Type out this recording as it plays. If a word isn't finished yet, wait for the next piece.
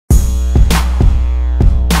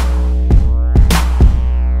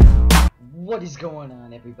What is going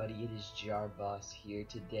on, everybody? It is Jarr here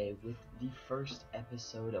today with the first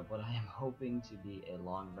episode of what I am hoping to be a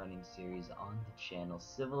long-running series on the channel,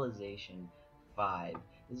 Civilization 5.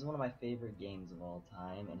 This is one of my favorite games of all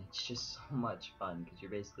time, and it's just so much fun because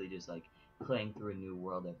you're basically just like playing through a new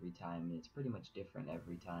world every time, and it's pretty much different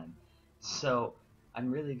every time. So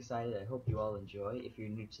I'm really excited. I hope you all enjoy. If you're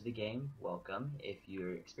new to the game, welcome. If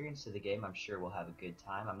you're experienced to the game, I'm sure we'll have a good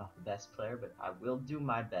time. I'm not the best player, but I will do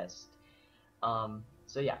my best.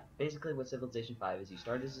 So yeah, basically what Civilization 5 is, you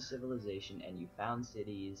start as a civilization and you found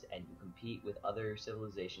cities and you compete with other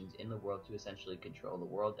civilizations in the world to essentially control the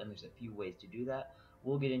world, and there's a few ways to do that.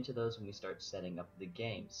 We'll get into those when we start setting up the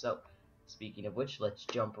game. So, speaking of which, let's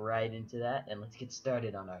jump right into that and let's get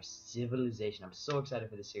started on our civilization. I'm so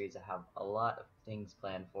excited for this series. I have a lot of things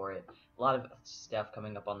planned for it, a lot of stuff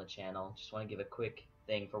coming up on the channel. Just want to give a quick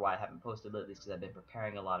thing for why I haven't posted lately, because I've been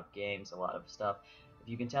preparing a lot of games, a lot of stuff. If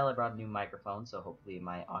you can tell, I brought a new microphone, so hopefully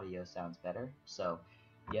my audio sounds better. So,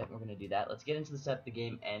 yeah, we're going to do that. Let's get into the set of the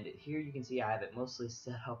game, and here you can see I have it mostly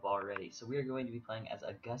set up already. So we are going to be playing as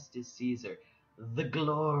Augustus Caesar, the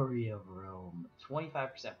glory of Rome. 25%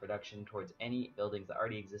 production towards any buildings that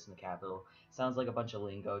already exist in the capital. Sounds like a bunch of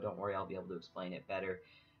lingo. Don't worry, I'll be able to explain it better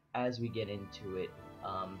as we get into it,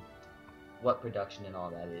 what production and all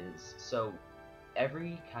that is. So,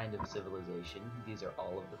 every kind of civilization, these are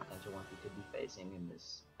all of the potential ones we could be facing in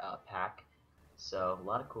this pack. So, a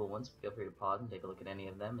lot of cool ones. Feel free to pause and take a look at any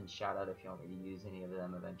of them, and shout out if you want me to use any of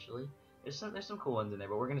them eventually. There's some cool ones in there,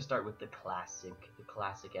 but we're going to start with the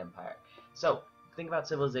classic empire. So, the thing about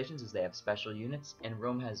civilizations is they have special units, and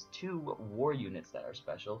Rome has two war units that are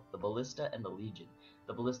special, the ballista and the legion.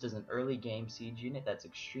 The ballista is an early game siege unit that's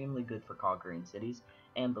extremely good for conquering cities,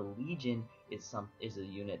 and the legion is a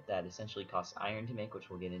unit that essentially costs iron to make, which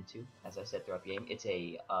we'll get into, as I said throughout the game. It's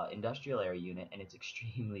a industrial area unit, and it's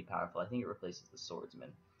extremely powerful. I think it replaces the swordsman.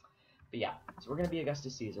 But yeah, so we're going to be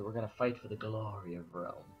Augustus Caesar. We're going to fight for the glory of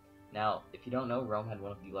Rome. Now, if you don't know, Rome had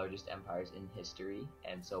one of the largest empires in history,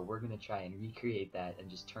 and so we're going to try and recreate that and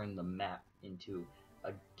just turn the map into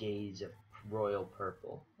a gaze of royal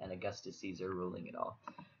purple, and Augustus Caesar ruling it all.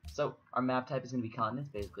 So, our map type is going to be continents,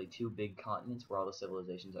 basically two big continents where all the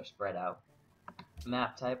civilizations are spread out.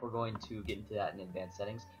 Map type, we're going to get into that in advanced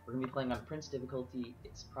settings. We're going to be playing on Prince difficulty.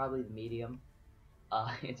 It's probably the medium.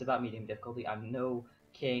 It's about medium difficulty. I'm no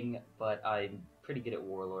king, but I'm pretty good at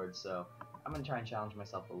warlord, so I'm going to try and challenge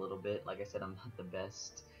myself a little bit. Like I said, I'm not the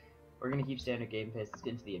best. We're going to keep standard game pace. Let's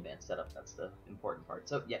get into the advanced setup. That's the important part.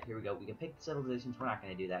 So, yeah, here we go. We can pick the civilizations. We're not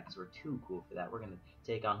going to do that because we're too cool for that. We're going to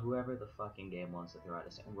take on whoever the fucking game wants to throw at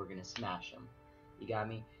us, and we're going to smash them. You got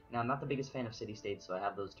me? Now, I'm not the biggest fan of city-states, so I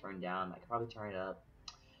have those turned down. I could probably turn it up.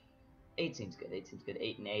 8 seems good. 8 seems good.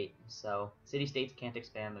 8 and 8. So, city-states can't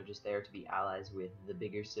expand. They're just there to be allies with the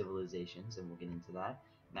bigger civilizations, and we'll get into that.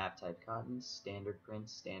 Map type continents, standard,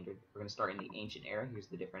 prince, standard. We're going to start in the ancient era. Here's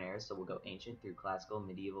the different eras. So we'll go ancient through classical,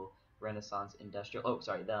 medieval, Renaissance, industrial. Oh,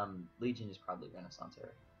 sorry, the Legion is probably Renaissance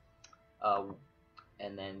era.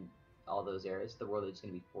 And then all those eras. The world is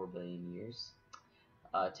going to be 4 billion years.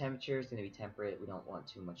 Temperature is going to be temperate. We don't want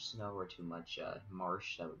too much snow or too much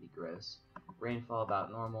marsh. That would be gross. Rainfall about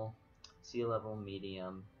normal. Sea level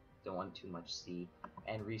medium. Don't want too much sea.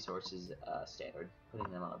 And resources standard.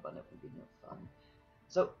 Putting them on abundant would be no fun.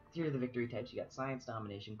 So, here are the victory types. You got science,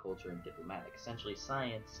 domination, culture, and diplomatic. Essentially,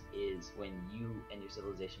 science is when you and your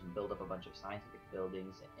civilization build up a bunch of scientific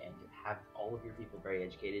buildings and have all of your people very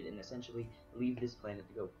educated, and essentially leave this planet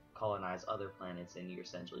to go colonize other planets, and you're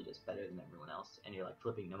essentially just better than everyone else, and you're like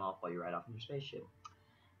flipping them off while you ride off in your spaceship.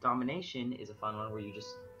 Domination is a fun one where you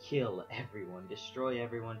just kill everyone, destroy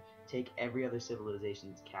everyone, take every other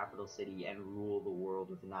civilization's capital city, and rule the world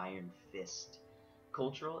with an iron fist.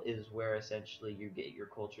 Cultural is where essentially you get your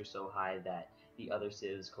culture so high that the other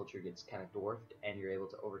civ's culture gets kind of dwarfed, and you're able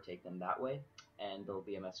to overtake them that way, and there'll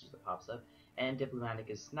be a message that pops up. And diplomatic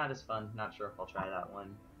is not as fun. Not sure if I'll try that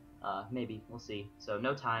one. Maybe. We'll see. So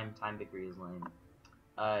no time. Time victory is lame.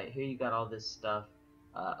 Here you got all this stuff.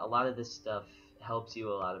 A lot of this stuff helps you.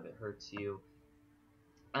 A lot of it hurts you.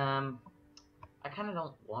 I kind of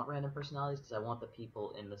don't want random personalities because I want the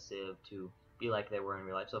people in the civ to be like they were in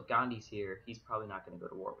real life. So if Gandhi's here, he's probably not going to go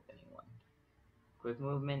to war with anyone. Quick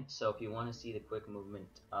movement. So if you want to see the quick movement,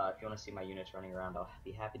 if you want to see my units running around, I'll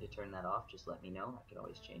be happy to turn that off. Just let me know. I can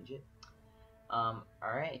always change it.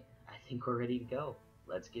 Alright. I think we're ready to go.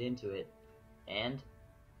 Let's get into it. And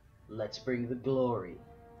let's bring the glory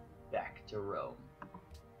back to Rome.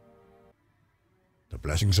 The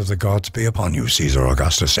blessings of the gods be upon you, Caesar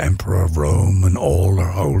Augustus, Emperor of Rome and all her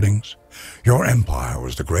holdings. Your empire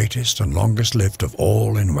was the greatest and longest lived of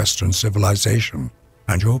all in Western civilization.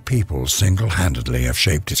 and your people single-handedly have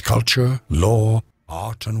shaped its culture, law,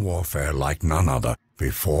 art, and warfare like none other,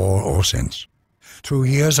 before or since. Through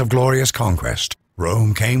years of glorious conquest,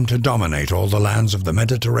 Rome came to dominate all the lands of the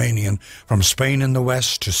Mediterranean, from Spain in the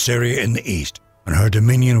west to Syria in the east, and her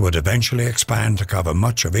dominion would eventually expand to cover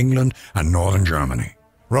much of England and northern Germany.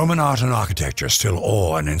 Roman art and architecture still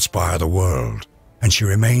awe and inspire the world, and she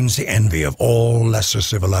remains the envy of all lesser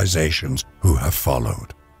civilizations who have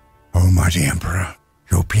followed. O mighty Emperor,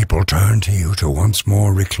 your people turn to you to once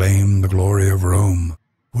more reclaim the glory of Rome.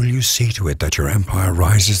 Will you see to it that your empire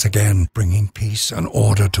rises again, bringing peace and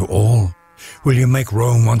order to all? Will you make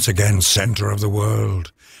Rome once again center of the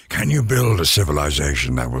world? Can you build a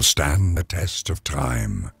civilization that will stand the test of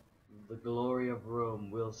time? The glory of Rome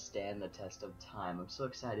will stand the test of time. I'm so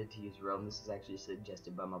excited to use Rome. This is actually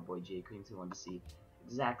suggested by my boy Jay Creams, who wanted to see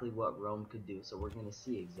exactly what Rome could do. So we're going to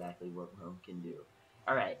see exactly what Rome can do.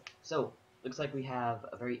 Alright, so looks like we have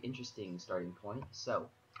a very interesting starting point. So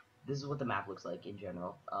this is what the map looks like in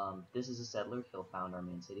general. This is a settler. He'll found our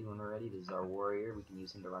main city when we're ready. This is our warrior. We can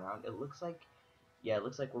use him to run around. It looks like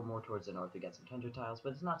we're more towards the north. We got some tundra tiles,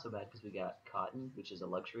 but it's not so bad because we got cotton, which is a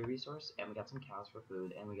luxury resource, and we got some cows for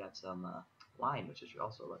food, and we got some wine, which is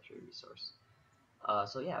also a luxury resource.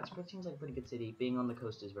 So yeah, it seems like a pretty good city. Being on the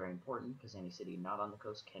coast is very important because any city not on the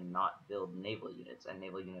coast cannot build naval units, and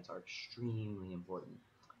naval units are extremely important.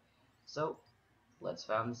 So let's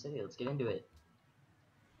found the city. Let's get into it.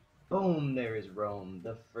 Boom! There is Rome,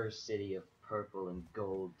 the first city of purple and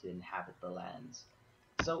gold to inhabit the lands.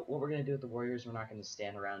 So what we're going to do with the warriors, we're not going to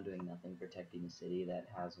stand around doing nothing protecting a city that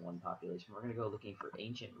has one population. We're going to go looking for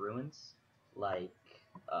ancient ruins, like,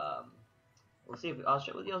 we'll see if I'll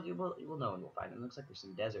show you. We'll know and we'll find them. It looks like there's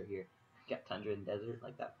some desert here. We got tundra and desert,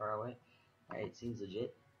 like that far away. Alright, it seems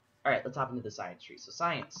legit. Alright, let's hop into the science tree. So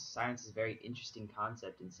science is a very interesting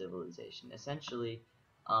concept in civilization. Essentially,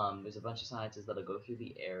 there's a bunch of sciences that'll go through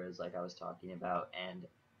the eras like I was talking about, and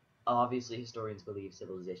obviously historians believe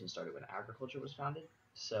civilization started when agriculture was founded,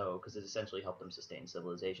 so because it essentially helped them sustain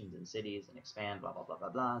civilizations and cities and expand, blah blah blah blah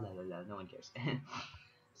blah, blah, blah, blah, no one cares.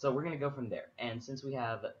 So we're going to go from there, and since we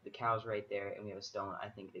have the cows right there and we have a stone, I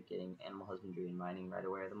think that getting animal husbandry and mining right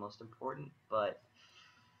away are the most important, but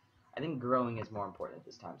I think growing is more important at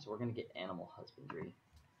this time, so we're going to get animal husbandry.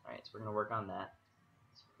 Alright, so we're going to work on that.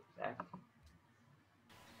 Let's put it back.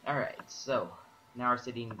 Alright, so now our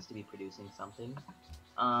city needs to be producing something.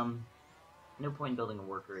 No point in building a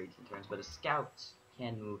worker 18 turns, but a scout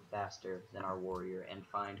can move faster than our warrior and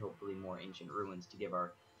find hopefully more ancient ruins to give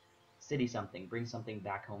our city something, bring something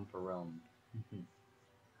back home for Rome.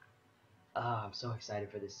 I'm so excited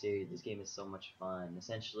for this series. This game is so much fun.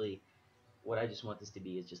 Essentially, what I just want this to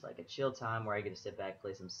be is just like a chill time where I get to sit back,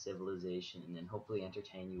 play some Civilization, and then hopefully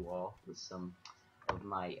entertain you all with some of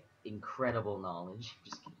my incredible knowledge.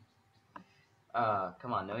 Just kidding.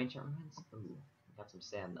 Come on, no ancient ruins? Ooh, got some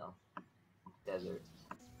sand though. Desert.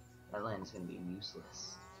 That land is gonna be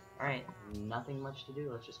useless. Alright, nothing much to do.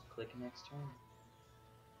 Let's just click next turn.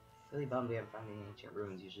 Really bummed we haven't found any ancient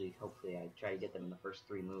ruins. Usually, hopefully, I try to get them in the first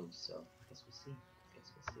 3 moves, so I guess we'll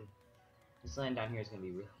see. This land down here is gonna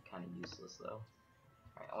be really kind of useless though.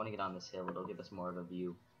 Alright, I want to get on this hill. It'll give us more of a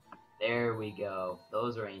view. There we go.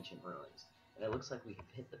 Those are ancient ruins. And it looks like we've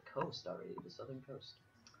hit the coast already, the southern coast.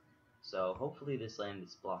 So hopefully this land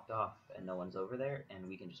is blocked off and no one's over there, and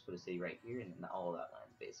we can just put a city right here, and then all of that land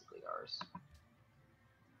is basically ours.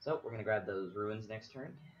 So we're going to grab those ruins next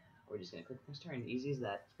turn. We're just going to click next turn. Easy as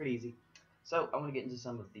that. It's pretty easy. So I want to get into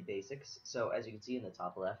some of the basics. So as you can see in the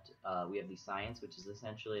top left, we have the science, which is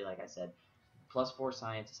essentially, like I said, +4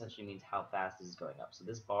 science essentially means how fast this is going up. So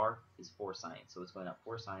this bar is 4 science, so it's going up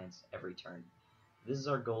 4 science every turn. This is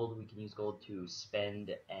our gold. We can use gold to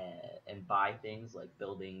spend and buy things like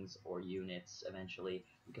buildings or units eventually.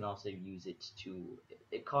 We can also use it to,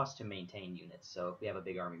 it costs to maintain units, so if we have a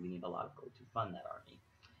big army, we need a lot of gold to fund that army.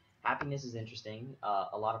 Happiness is interesting.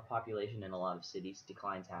 A lot of population in a lot of cities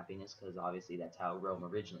declines happiness because obviously that's how Rome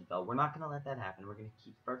originally fell. We're not going to let that happen. We're going to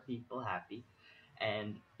keep our people happy,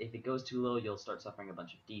 and if it goes too low, you'll start suffering a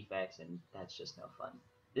bunch of defects, and that's just no fun.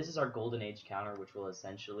 This is our Golden Age counter, which will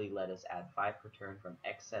essentially let us add 5 per turn from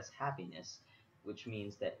excess happiness, which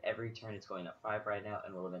means that every turn it's going up 5 right now,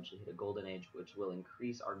 and we'll eventually hit a Golden Age, which will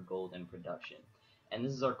increase our gold in production. And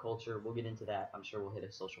this is our culture. We'll get into that. I'm sure we'll hit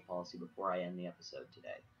a social policy before I end the episode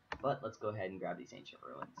today. But let's go ahead and grab these ancient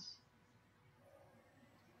ruins.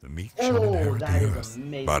 The meek shall inherit the earth,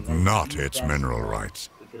 amazing. but That's not the its best mineral quote rights.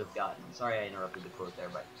 we could have gotten. Sorry I interrupted the quote there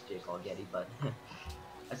by J. Paul Getty, but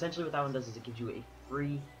Essentially what that one does is it gives you a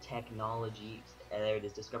free technology. There it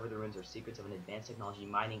is, discover the ruins or secrets of an advanced technology.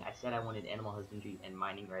 Mining, I said I wanted animal husbandry and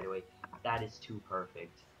mining right away. That is too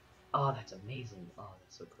perfect. Oh, that's amazing. Oh,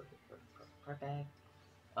 that's so perfect, perfect.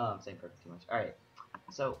 I'm saying perfect too much. Alright,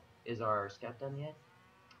 so, is our scout done yet?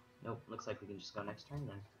 Nope, looks like we can just go next turn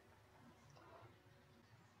then.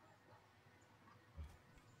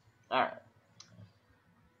 Alright.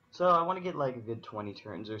 So I want to get like a good 20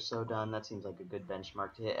 turns or so done. That seems like a good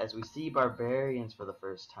benchmark to hit. As we see barbarians for the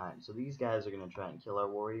first time. So these guys are going to try and kill our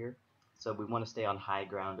warrior. So we want to stay on high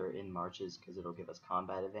ground or in marches because it'll give us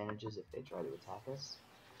combat advantages if they try to attack us.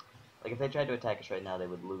 Like if they tried to attack us right now, they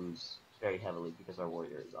would lose very heavily because our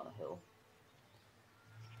warrior is on a hill.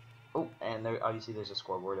 Oh, and there, obviously there's a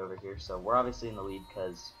scoreboard over here. So we're obviously in the lead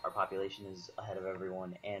because our population is ahead of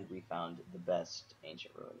everyone and we found the best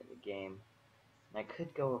ancient ruin in the game. And I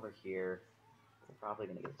could go over here. We're probably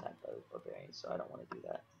going to get attacked by barbarians, so I don't want to do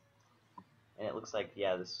that. And it looks like,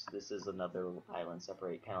 yeah, this is another island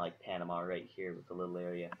separate, kind of like Panama right here with the little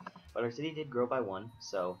area. But our city did grow by 1,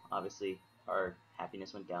 so obviously our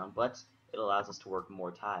happiness went down, but it allows us to work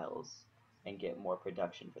more tiles and get more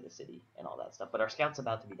production for the city and all that stuff. But our scout's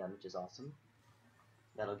about to be done, which is awesome.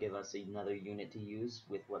 That'll give us another unit to use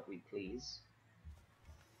with what we please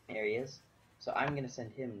areas. So I'm going to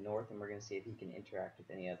send him north, and we're going to see if he can interact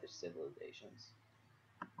with any other civilizations.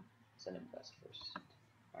 Send him west first.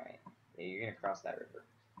 Alright, yeah, you're going to cross that river.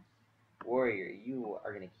 Warrior, you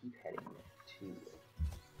are going to keep heading to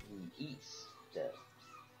the east. The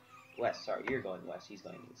west, sorry, you're going west, he's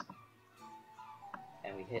going east.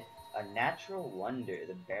 And we hit a natural wonder,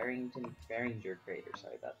 the Barringer Crater,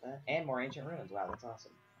 sorry about that. And more ancient ruins, wow, that's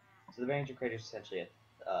awesome. So the Barringer Crater is essentially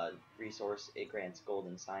a resource. It grants gold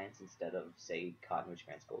in science instead of, say, cotton, which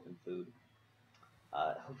grants gold in food.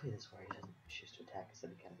 Hopefully this warrior doesn't choose to attack us.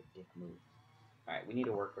 That'd be kind of a dick move. Alright, we need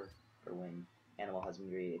a worker for when animal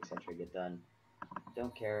husbandry, etc. get done.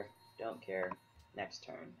 Don't care. Next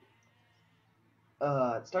turn.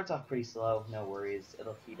 It starts off pretty slow, no worries.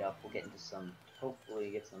 It'll heat up. We'll get into some,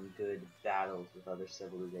 hopefully get some good battles with other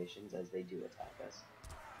civilizations as they do attack us.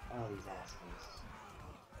 Oh, these assholes.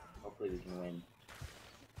 Hopefully we can win.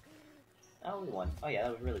 Oh, we won. Oh yeah,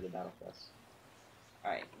 that was a really good battle for us.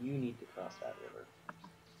 Alright, you need to cross that river.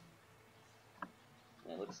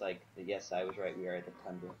 And it looks like, yes, I was right, we are at the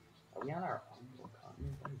tundra. Are we on our own little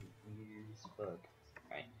continent? That would be weird as fuck.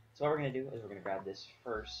 Alright, so what we're going to do is we're going to grab this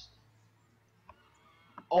first.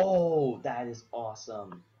 Oh, that is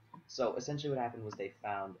awesome! So, essentially what happened was they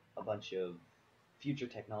found a bunch of future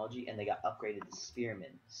technology and they got upgraded to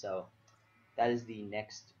spearmen. So, that is the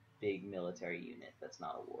next big military unit that's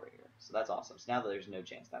not a warrior. So that's awesome. So now that there's no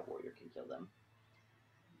chance that warrior can kill them.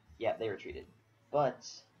 Yeah, they retreated. But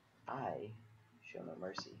I show no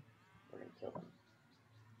mercy. We're going to kill them.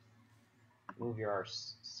 Move your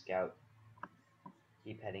scout.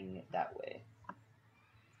 Keep heading that way.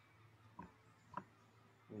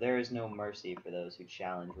 There is no mercy for those who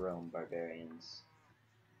challenge Rome, barbarians.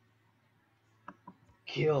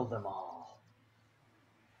 Kill them all.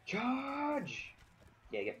 Charge!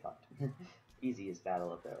 Yeah, get fucked. Easiest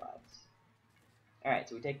battle of their lives. Alright,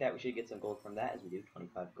 so we take that. We should get some gold from that as we do.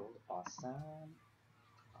 25 gold. Awesome.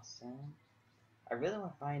 Awesome. I really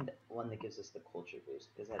want to find one that gives us the culture boost,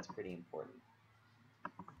 because that's pretty important.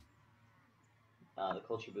 The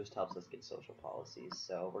culture boost helps us get social policies,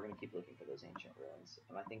 so we're going to keep looking for those ancient ruins.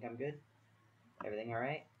 I think I'm good? Everything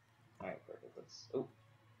alright? Alright, perfect. Let's... Oh!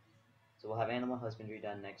 So we'll have animal husbandry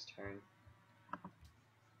done next turn.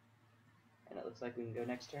 And it looks like we can go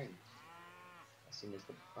next turn. As soon as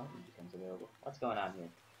the button becomes available. What's going on here?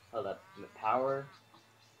 Hold up. Power.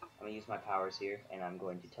 I'm going to use my powers here, and I'm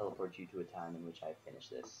going to teleport you to a time in which I finish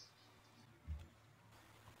this.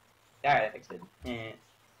 Alright, I fixed it.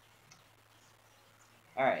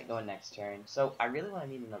 Alright, going next turn. So, I really want to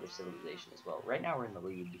need another civilization as well. Right now we're in the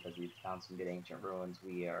lead because we've found some good ancient ruins.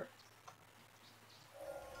 We are...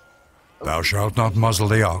 Oh, Thou shalt not muzzle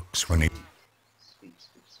the ox when he... Sweet.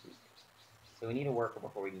 So we need a worker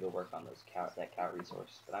before we can go work on those that cow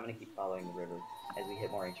resource. But I'm going to keep following the river as we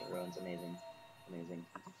hit more ancient ruins. Amazing.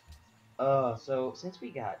 So since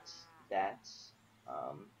we got that,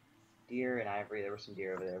 deer and ivory, there were some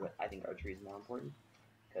deer over there, but I think archery is more important,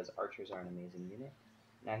 because archers are an amazing unit.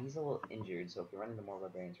 Now he's a little injured, so if we run into more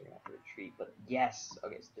barbarians, we're going to have to retreat, but yes!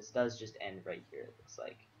 Okay, so this does just end right here, it looks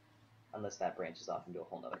like. Unless that branches off into a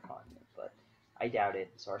whole nother continent, but I doubt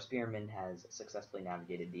it. So our spearman has successfully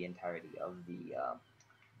navigated the entirety of the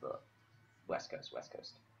west coast.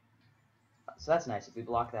 So that's nice. If we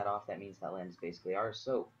block that off, that means that land is basically ours.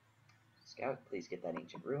 So, scout, please get that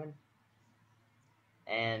ancient ruin.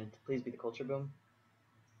 And please be the culture boom.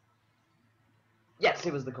 Yes,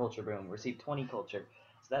 it was the culture boom. Received 20 culture.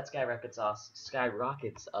 So that skyrockets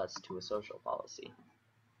us to a social policy,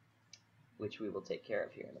 which we will take care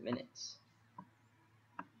of here in a minute.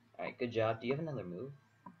 Alright, good job. Do you have another move?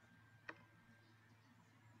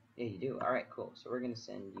 Yeah, you do. Alright, cool. So we're going to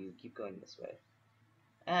send you, keep going this way.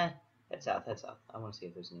 Head south, head south. I want to see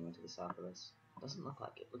if there's anyone to the south of us. Doesn't look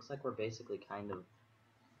like it. Looks like we're basically kind of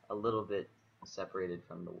a little bit separated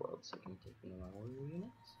from the world. So can you take me to my warrior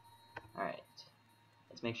units? Alright.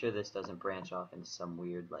 Let's make sure this doesn't branch off into some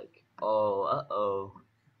weird, like, oh, uh-oh.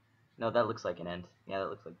 No, that looks like an end. Yeah, that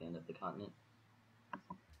looks like the end of the continent.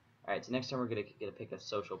 Alright, so next time we're going to get to pick a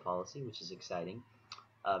social policy, which is exciting.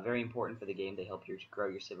 Very important for the game. They help you grow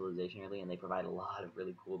your civilization early, and they provide a lot of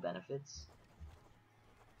really cool benefits.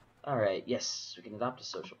 Alright, yes, we can adopt a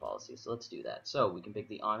social policy, so let's do that. So, we can pick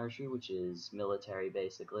the honor tree, which is military,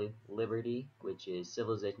 basically. Liberty, which is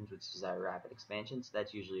civilizations, which is our rapid expansion, so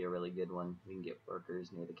that's usually a really good one. We can get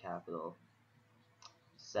workers near the capital.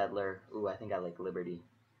 Settler, ooh, I think I like Liberty.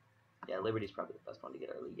 Yeah, Liberty's probably the best one to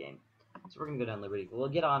get early game. So we're going to go down Liberty. We'll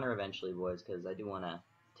get honor eventually, boys, because I do want to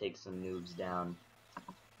take some noobs down.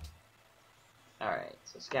 Alright,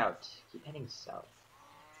 so scout, keep heading south.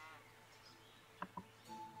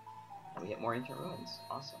 And we hit more ancient ruins.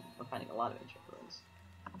 Awesome. We're finding a lot of ancient ruins.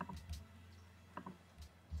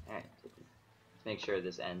 Alright, let's make sure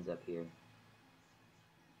this ends up here.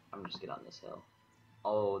 I'm gonna just get on this hill.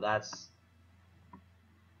 Oh, that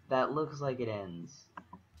looks like it ends.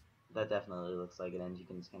 That definitely looks like it ends. You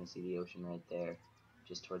can just kind of see the ocean right there,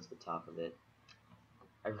 just towards the top of it.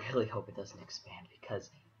 I really hope it doesn't expand, because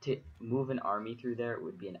to move an army through there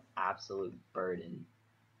would be an absolute burden.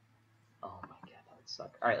 Oh my god, that would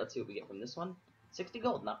suck. Alright, let's see what we get from this one. 60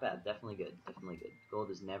 gold, not bad. Definitely good. Definitely good. Gold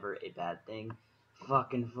is never a bad thing.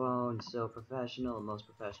 Fucking phone, so professional. Most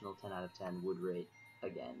professional, 10 out of 10. Wood rate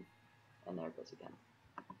again. And there it goes again.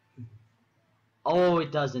 Oh,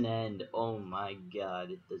 it doesn't end. Oh my god,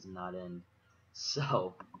 it does not end.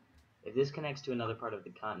 So, if this connects to another part of the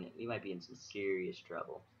continent, we might be in some serious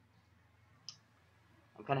trouble.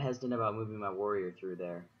 I'm kind of hesitant about moving my warrior through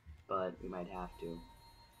there, but we might have to.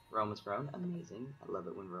 Rome has grown. Amazing. I love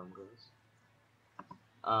it when Rome grows.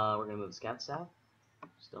 We're going to move the scout south.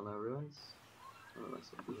 Still no ruins. Oh,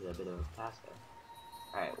 looks like we hit a bit of a pass there.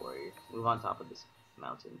 Alright, warrior. Move on top of this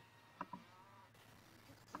mountain.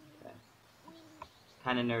 Okay.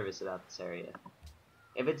 Kind of nervous about this area.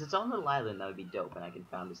 If it's its own little island, that would be dope, and I can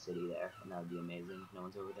found a city there, and that would be amazing. No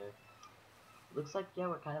one's over there. Looks like, yeah,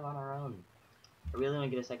 we're kind of on our own. I really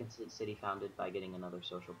want to get a second city founded by getting another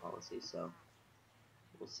social policy, so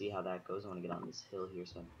we'll see how that goes. I want to get on this hill here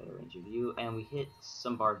so I have a better range of view. And we hit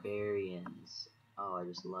some barbarians. Oh, I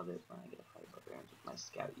just love it when I get to fight barbarians with my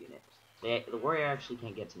scout unit. The warrior actually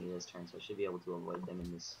can't get to me this turn, so I should be able to avoid them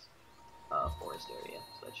in this forest area.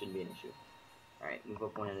 So that shouldn't be an issue. Alright, move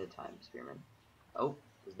up one at a time, Spearman. Oh,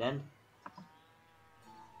 is it end?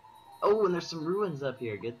 Oh, and there's some ruins up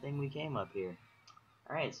here. Good thing we came up here.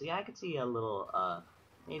 Alright, so yeah, I could see a little,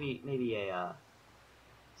 maybe a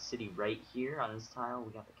city right here on this tile.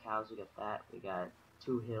 We got the cows, we got that, we got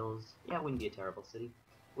 2 hills. Yeah, it wouldn't be a terrible city.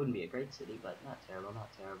 Wouldn't be a great city, but not terrible, not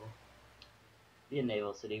terrible. Be a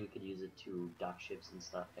naval city, we could use it to dock ships and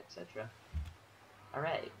stuff, etc.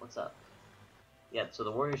 Alright, what's up? Yeah, so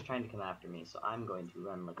the warrior's trying to come after me, so I'm going to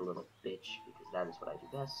run like a little bitch, because that is what I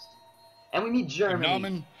do best. And we meet Germany! Im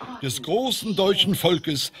Namen des großen deutschen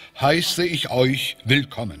Volkes heiße ich euch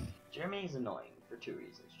willkommen. Germany is annoying for 2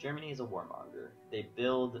 reasons. Germany is a warmonger. They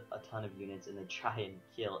build a ton of units and they try and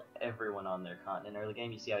kill everyone on their continent. Early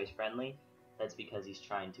game, you see how he's friendly? That's because he's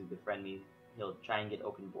trying to befriend me. He'll try and get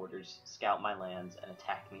open borders, scout my lands, and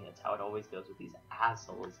attack me. That's how it always goes with these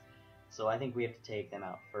assholes. So I think we have to take them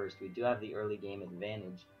out first. We do have the early game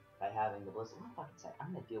advantage by having the ballistic. One fucking sec.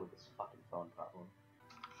 I'm gonna deal with this fucking phone problem.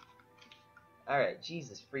 Alright,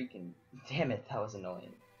 Jesus freaking damn it, that was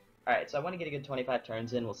annoying. Alright, so I want to get a good 25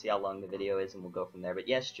 turns in. We'll see how long the video is and we'll go from there. But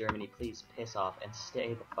yes, Germany, please piss off and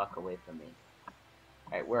stay the fuck away from me.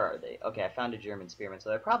 Alright, where are they? Okay, I found a German spearman, so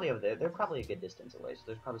they're probably over there. They're probably a good distance away, so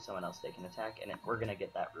there's probably someone else they can attack, and we're gonna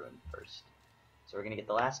get that ruin first. So we're gonna get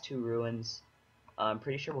the last 2 ruins. I'm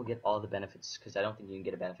pretty sure we'll get all the benefits, because I don't think you can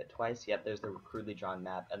get a benefit twice. Yep, there's the crudely drawn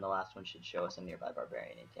map, and the last one should show us a nearby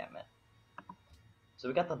barbarian encampment. So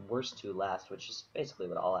we got the worst 2 last, which is basically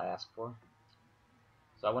what all I asked for.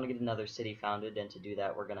 So I want to get another city founded, and to do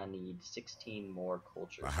that we're going to need 16 more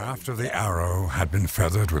cultures. The haft of the arrow had been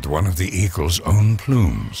feathered with one of the eagle's own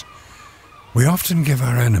plumes. We often give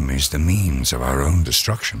our enemies the means of our own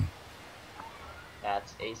destruction.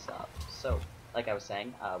 That's Aesop. So, like I was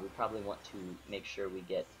saying, we probably want to make sure we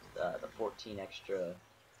get the 14 extra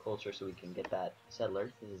culture so we can get that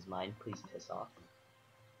settler. This is mine. Please piss off.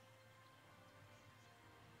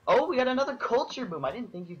 Oh, we got another culture boom. I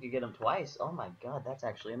didn't think you could get them twice. Oh my god, that's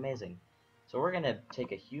actually amazing. So we're going to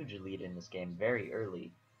take a huge lead in this game very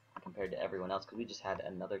early compared to everyone else because we just had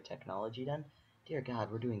another technology done. Dear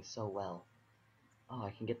god, we're doing so well. Oh,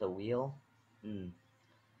 I can get the wheel.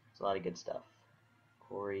 It's a lot of good stuff.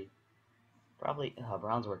 Corey. Probably,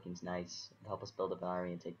 Brown's working's nice. It'll help us build up an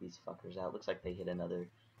army and take these fuckers out. Looks like they hit another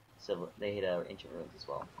civil. They hit our ancient ruins as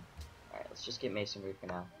well. Alright, let's just get masonry for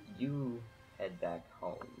now. You head back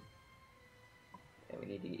home. Yeah, we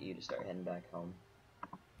need to get you to start heading back home.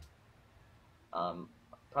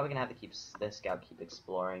 Probably gonna have to keep this scout keep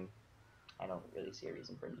exploring. I don't really see a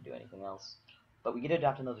reason for him to do anything else. But we get to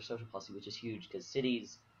adopt another social policy, which is huge because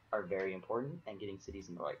cities are very important, and getting cities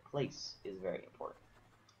in the right place is very important.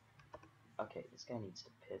 Okay, this guy needs to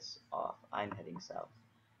piss off. I'm heading south.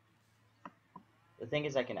 The thing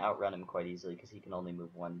is I can outrun him quite easily because he can only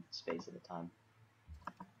move one space at a time.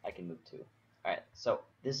 I can move two. Alright, so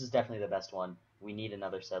this is definitely the best one. We need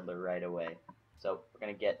another settler right away. So we're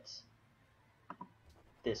going to get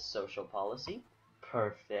this social policy.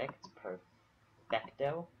 Perfect.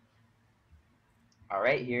 Perfecto.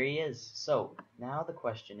 Alright, here he is. So, now the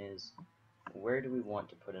question is, where do we want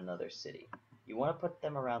to put another city? You want to put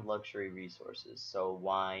them around luxury resources, so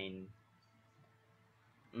wine,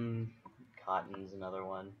 cotton's another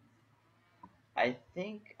one. I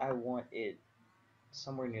think I want it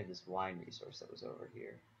somewhere near this wine resource that was over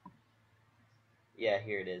here. Yeah,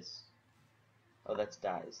 here it is. Oh, that's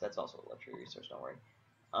dyes. That's also a luxury resource, don't worry.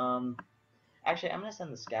 Actually, I'm going to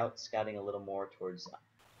send the scouts scouting a little more towards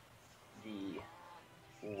the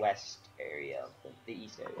west area, the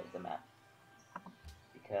east area of the map.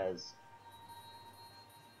 Because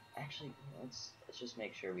actually, let's just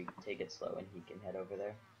make sure we take it slow and he can head over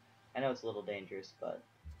there. I know it's a little dangerous, but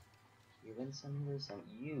you win some, you lose some.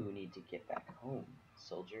 You need to get back home,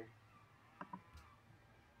 soldier.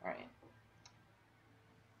 Alright.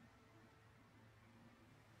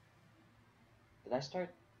 Did I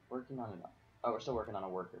start working on it? Oh, we're still working on a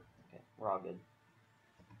worker. Okay, we're all good.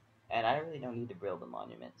 And I really don't need to build a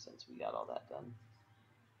monument since we got all that done.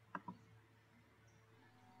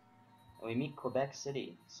 And we meet Quebec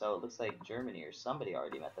City, so it looks like Germany or somebody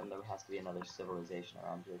already met them. There has to be another civilization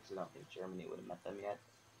around here, because I don't think Germany would have met them yet.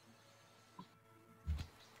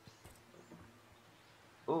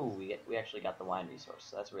 Ooh, we actually got the wine resource,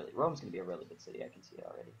 so that's really... Rome's going to be a really good city, I can see it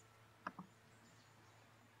already.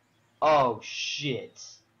 Oh, shit!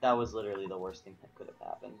 That was literally the worst thing that could have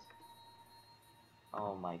happened.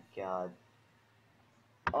 Oh my god.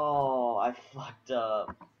 Oh, I fucked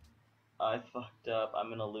up. I'm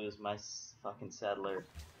gonna lose my fucking settler.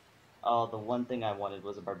 Oh, the one thing I wanted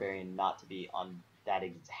was a barbarian not to be on that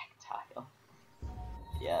exact tile.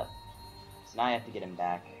 Yeah. So now I have to get him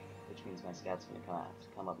back, which means my scout's gonna have to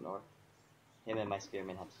come up north. Him and my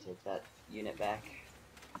spearmen have to take that unit back.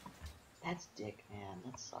 That's dick, man.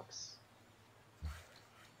 That sucks.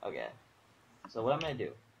 Okay. So what I'm gonna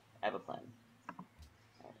do, I have a plan.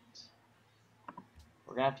 Alright.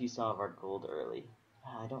 We're gonna have to use some of our gold early.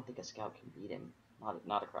 I don't think a scout can beat him.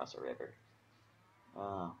 Not across a river.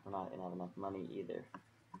 We're not gonna have enough money either.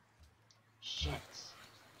 Shit.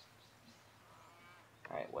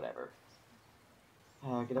 Alright, whatever.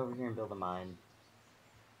 Get over here and build a mine.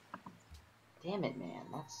 Damn it, man.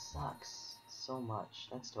 That sucks so much.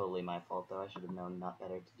 That's totally my fault, though. I should have known not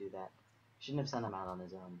better to do that. Shouldn't have sent him out on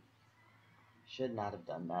his own. Should not have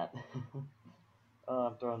done that. Oh,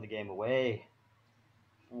 I'm throwing the game away.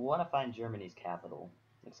 We want to find Germany's capital.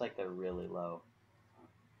 Looks like they're really low.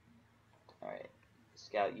 Alright.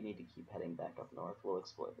 Scout, you need to keep heading back up north. We'll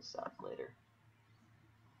explore the south later.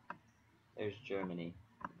 There's Germany.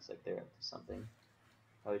 Looks like they're up to something.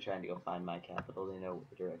 Probably trying to go find my capital. They know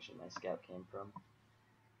the direction my scout came from.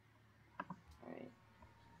 Alright.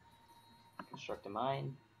 Construct a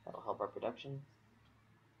mine. That'll help our production.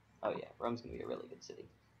 Oh yeah, Rome's gonna be a really good city.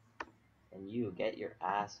 And you, get your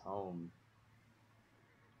ass home.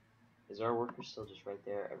 Is our worker still just right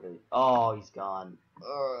there? Oh, he's gone.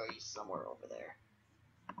 Oh, he's somewhere over there.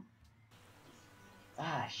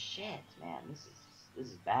 Ah, shit, man. This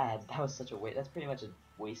is bad. That was such a waste. That's pretty much a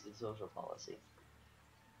wasted social policy.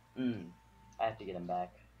 I have to get him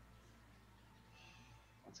back.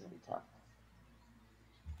 That's gonna be tough.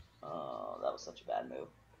 Oh, that was such a bad move.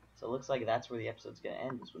 So it looks like that's where the episode's gonna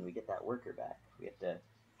end, is when we get that worker back. We have to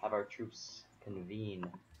have our troops convene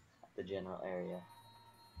at the general area.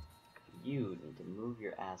 You need to move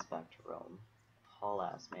your ass back to Rome. Haul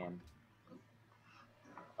ass, man.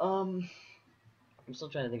 I'm still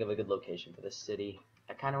trying to think of a good location for this city.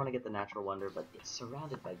 I kind of want to get the natural wonder, but it's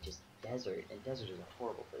surrounded by just desert, and desert is a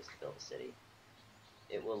horrible place to build a city.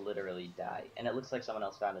 It will literally die. And it looks like someone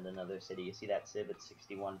else found it in another city. You see that civ at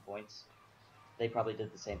 61 points? They probably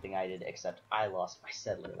did the same thing I did, except I lost my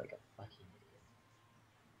settler like a fucking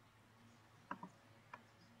idiot.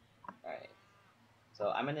 Alright.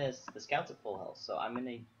 So I'm gonna... The scout's at full health, so I'm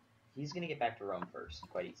gonna... He's gonna get back to Rome first,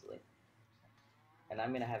 quite easily. And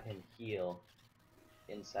I'm gonna have him heal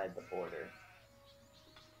inside the border.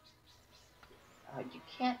 You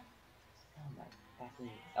can't... Oh my fucking...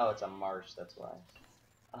 Oh, it's a marsh, that's why.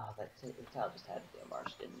 Oh, the tile just had to be a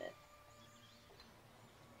marsh, didn't it?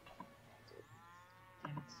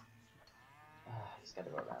 Damn it. He's got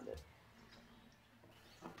to go around it.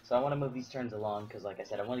 So I want to move these turns along, because like I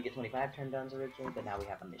said, I wanted to get 25 turn downs originally, but now we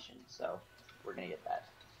have a mission, so we're going to get that.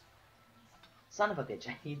 Son of a bitch,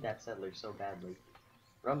 I need that settler so badly.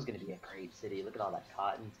 Rome's going to be a great city. Look at all that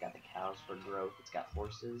cotton. It's got the cows for growth. It's got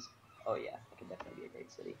horses. Oh yeah, it can definitely be a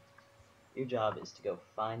great city. Your job is to go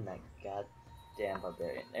find that goddamn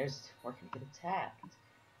barbarian. We're going to get attacked.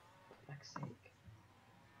 For fuck's sake.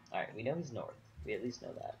 Alright, we know he's north. We at least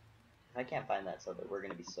know that. If I can't find that settler, we're going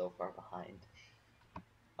to be so far behind.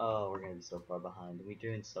 Oh, we're going to be so far behind. And we're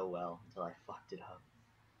doing so well until I fucked it up.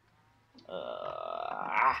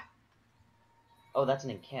 Oh, that's an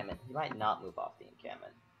encampment. He might not move off the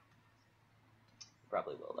encampment. He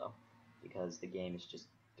probably will, though. Because the game is just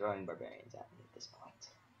throwing barbarians at me at this point.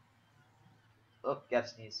 Oh, gotta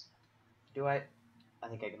sneeze. Do I? I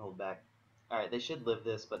think I can hold back. Alright, they should live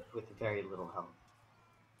this, but with very little health.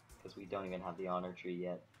 Because we don't even have the honor tree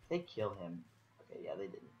yet. They kill him. Okay, yeah, they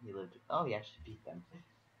didn't. He lived. Oh, he actually beat them.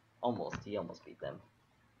 Almost. He almost beat them.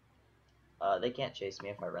 They can't chase me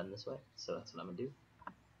if I run this way, so that's what I'm gonna do.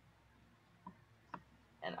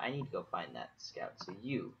 And I need to go find that scout. So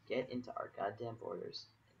you get into our goddamn borders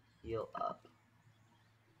and heal up.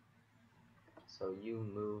 So you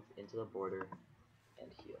move into the border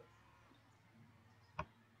and heal.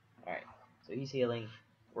 Alright, so he's healing.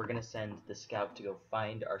 We're gonna send the scout to go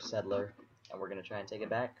find our settler, and we're gonna try and take it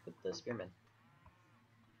back with the spearmen.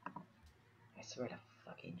 I swear to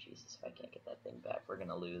fucking Jesus, if I can't get that thing back, we're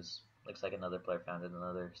gonna lose. Looks like another player found it in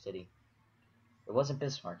another city. It wasn't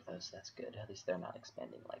Bismarck though, so that's good. At least they're not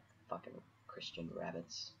expanding like fucking Christian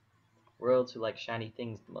rabbits. Worlds who like shiny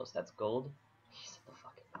things the most. That's gold. He's at the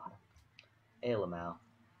fucking bottom. Lamau.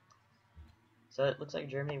 So it looks like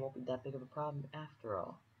Germany won't be that big of a problem after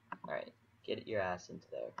all. Alright, get your ass into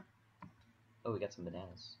there. Oh, we got some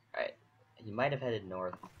bananas. Alright, he might have headed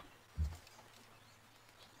north.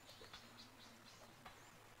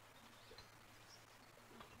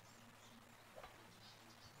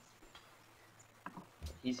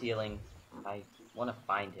 He's healing. I want to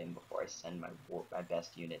find him before I send my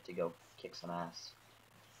best unit to go kick some ass.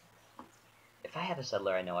 If I had a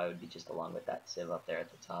settler, I know I would be just along with that civ up there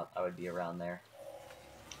at the top. I would be around there.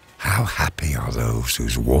 How happy are those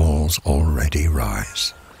whose walls already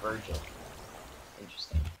rise? Virgil.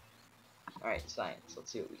 Interesting. Alright, science.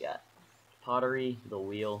 Let's see what we got. Pottery, the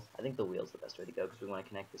wheel. I think the wheel's the best way to go because we want to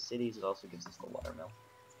connect the cities. It also gives us the watermill.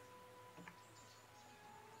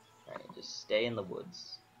 Alright, just stay in the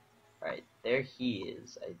woods. Alright, there he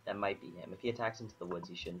is. That might be him. If he attacks into the woods,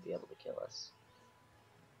 he shouldn't be able to kill us.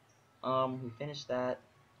 We finished that.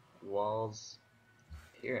 Walls.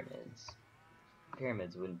 Pyramids.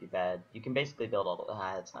 Pyramids wouldn't be bad. You can basically build all the...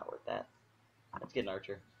 that's not worth that. Let's get an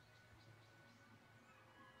archer.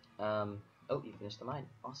 Oh, you finished the mine.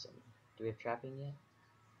 Awesome. Do we have trapping yet?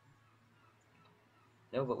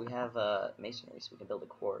 No, but we have masonry, so we can build a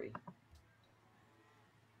quarry.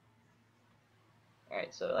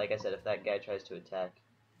 Alright, so like I said, if that guy tries to attack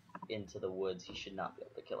into the woods, he should not be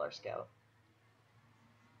able to kill our scout.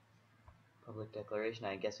 Public declaration,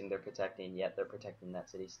 I'm guessing they're protecting, yet they're protecting that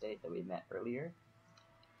city-state that we met earlier.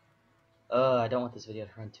 I don't want this video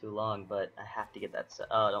to run too long, but I have to get that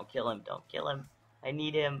oh, don't kill him, don't kill him. I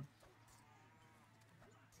need him.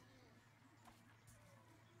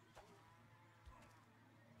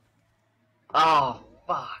 Oh,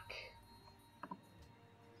 fuck.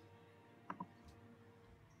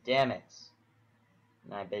 Damn it.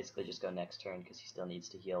 And I basically just go next turn because he still needs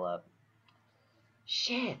to heal up.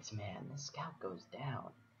 Shit, man, the scout goes down.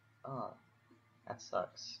 Oh, that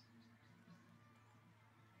sucks.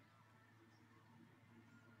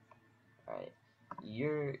 Alright,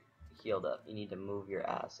 you're healed up. You need to move your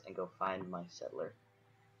ass and go find my settler.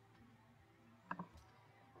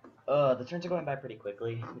 The turns are going by pretty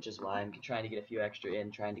quickly, which is why I'm trying to get a few extra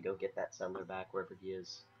in, trying to go get that settler back wherever he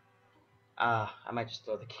is. I might just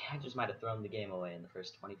I just might have thrown the game away in the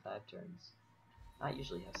first 25 turns. Not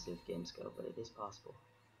usually how Civ games go, but it is possible.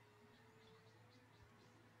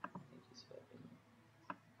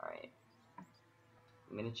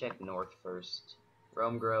 I'm gonna check north first.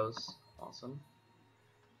 Rome grows. Awesome.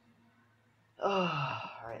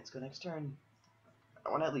 Alright, let's go next turn. I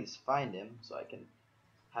want to at least find him so I can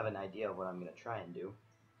have an idea of what I'm gonna try and do.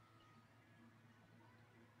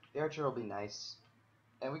 The archer will be nice.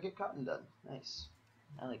 And we get cotton done. Nice.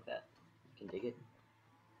 I like that. You can dig it.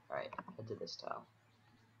 Alright, head to this tile.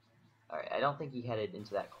 Alright, I don't think he headed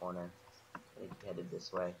into that corner. I think he headed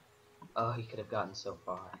this way. Oh, he could have gotten so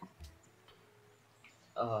far.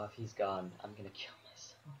 Oh, if he's gone, I'm gonna kill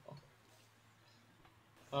myself.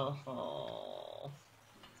 Oh.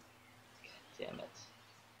 God damn it.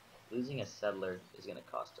 Losing a settler is gonna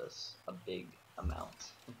cost us a big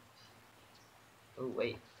amount. Oh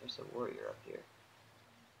wait, there's a warrior up here.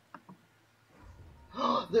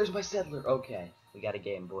 There's my settler! Okay, we got a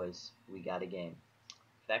game, boys. We got a game.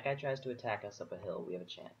 If that guy tries to attack us up a hill, we have a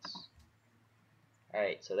chance.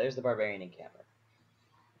 Alright, so there's the barbarian encampment.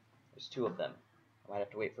 There's two of them. I might have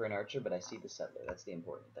to wait for an archer, but I see the settler. That's the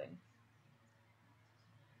important thing.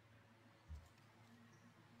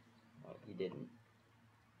 Oh, he didn't.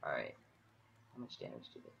 Alright. How much damage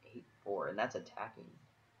did it? 8-4, and that's attacking.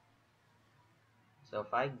 So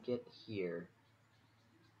if I get here...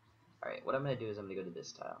 Alright, what I'm going to do is I'm going to go to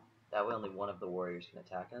this tile. That way only one of the warriors can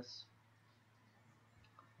attack us.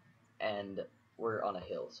 And we're on a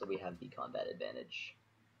hill, so we have the combat advantage.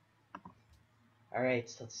 Alright,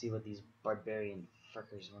 so let's see what these barbarian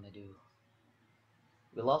fuckers want to do.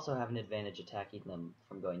 We'll also have an advantage attacking them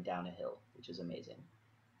from going down a hill, which is amazing.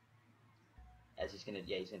 As he's gonna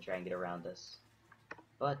try and get around us.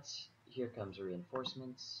 But here comes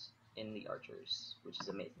reinforcements in the archers, which is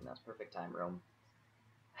amazing. That's perfect time, Rome.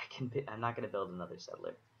 I'm not gonna build another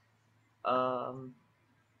settler. Pyramids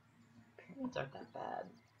aren't that bad.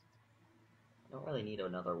 I don't really need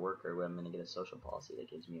another worker when I'm gonna get a social policy that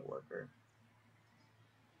gives me a worker.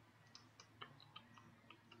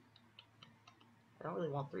 I don't really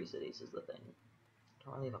want 3 cities is the thing. I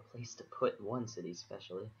don't really have a place to put one city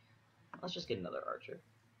especially. Let's just get another archer.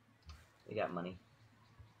 We got money.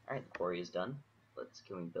 Alright, the quarry is done.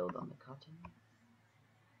 Can we build on the cotton?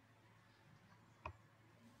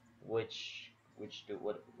 What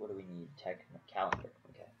do we need? Calendar.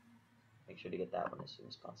 Okay. Make sure to get that one as soon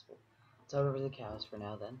as possible. Let's head over to the cows for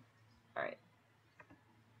now then. Alright.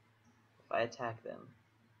 If I attack them,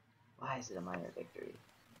 why is it a minor victory?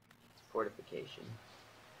 It's fortification.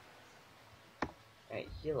 Alright,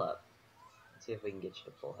 heal up. Let's see if we can get you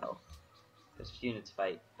to full health. Because units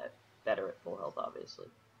fight better at full health, obviously.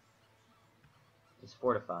 He's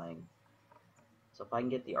fortifying. So if I can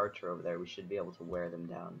get the archer over there, we should be able to wear them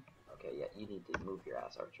down. Okay, yeah, you need to move your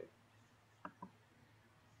ass, archer.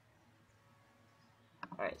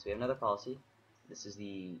 Alright, so we have another policy. This is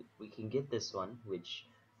we can get this one, which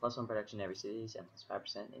 +1 production in every city and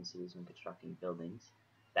 +5% in cities when constructing buildings.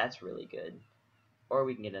 That's really good. Or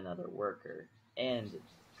we can get another worker, and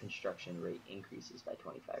construction rate increases by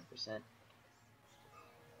 25%.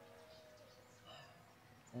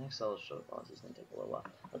 The next social policy is going to take a little while.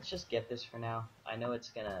 Let's just get this for now. I know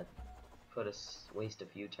it's going to waste a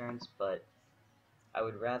few turns, but I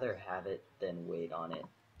would rather have it than wait on it.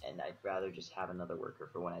 And I'd rather just have another worker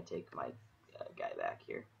for when I take my guy back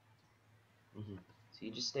here. So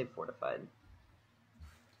you just stay fortified.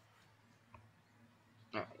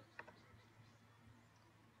 Alright.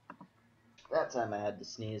 That time I had to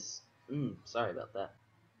sneeze. Sorry about that.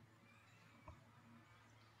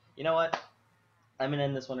 You know what? I'm going to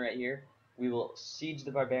end this one right here. We will siege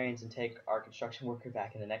the barbarians and take our construction worker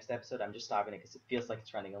back in the next episode. I'm just stopping it because it feels like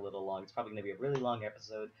it's running a little long. It's probably going to be a really long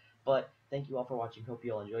episode. But thank you all for watching. Hope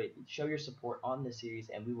you all enjoyed it. Show your support on this series,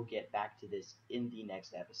 and we will get back to this in the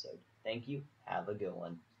next episode. Thank you. Have a good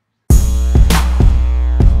one.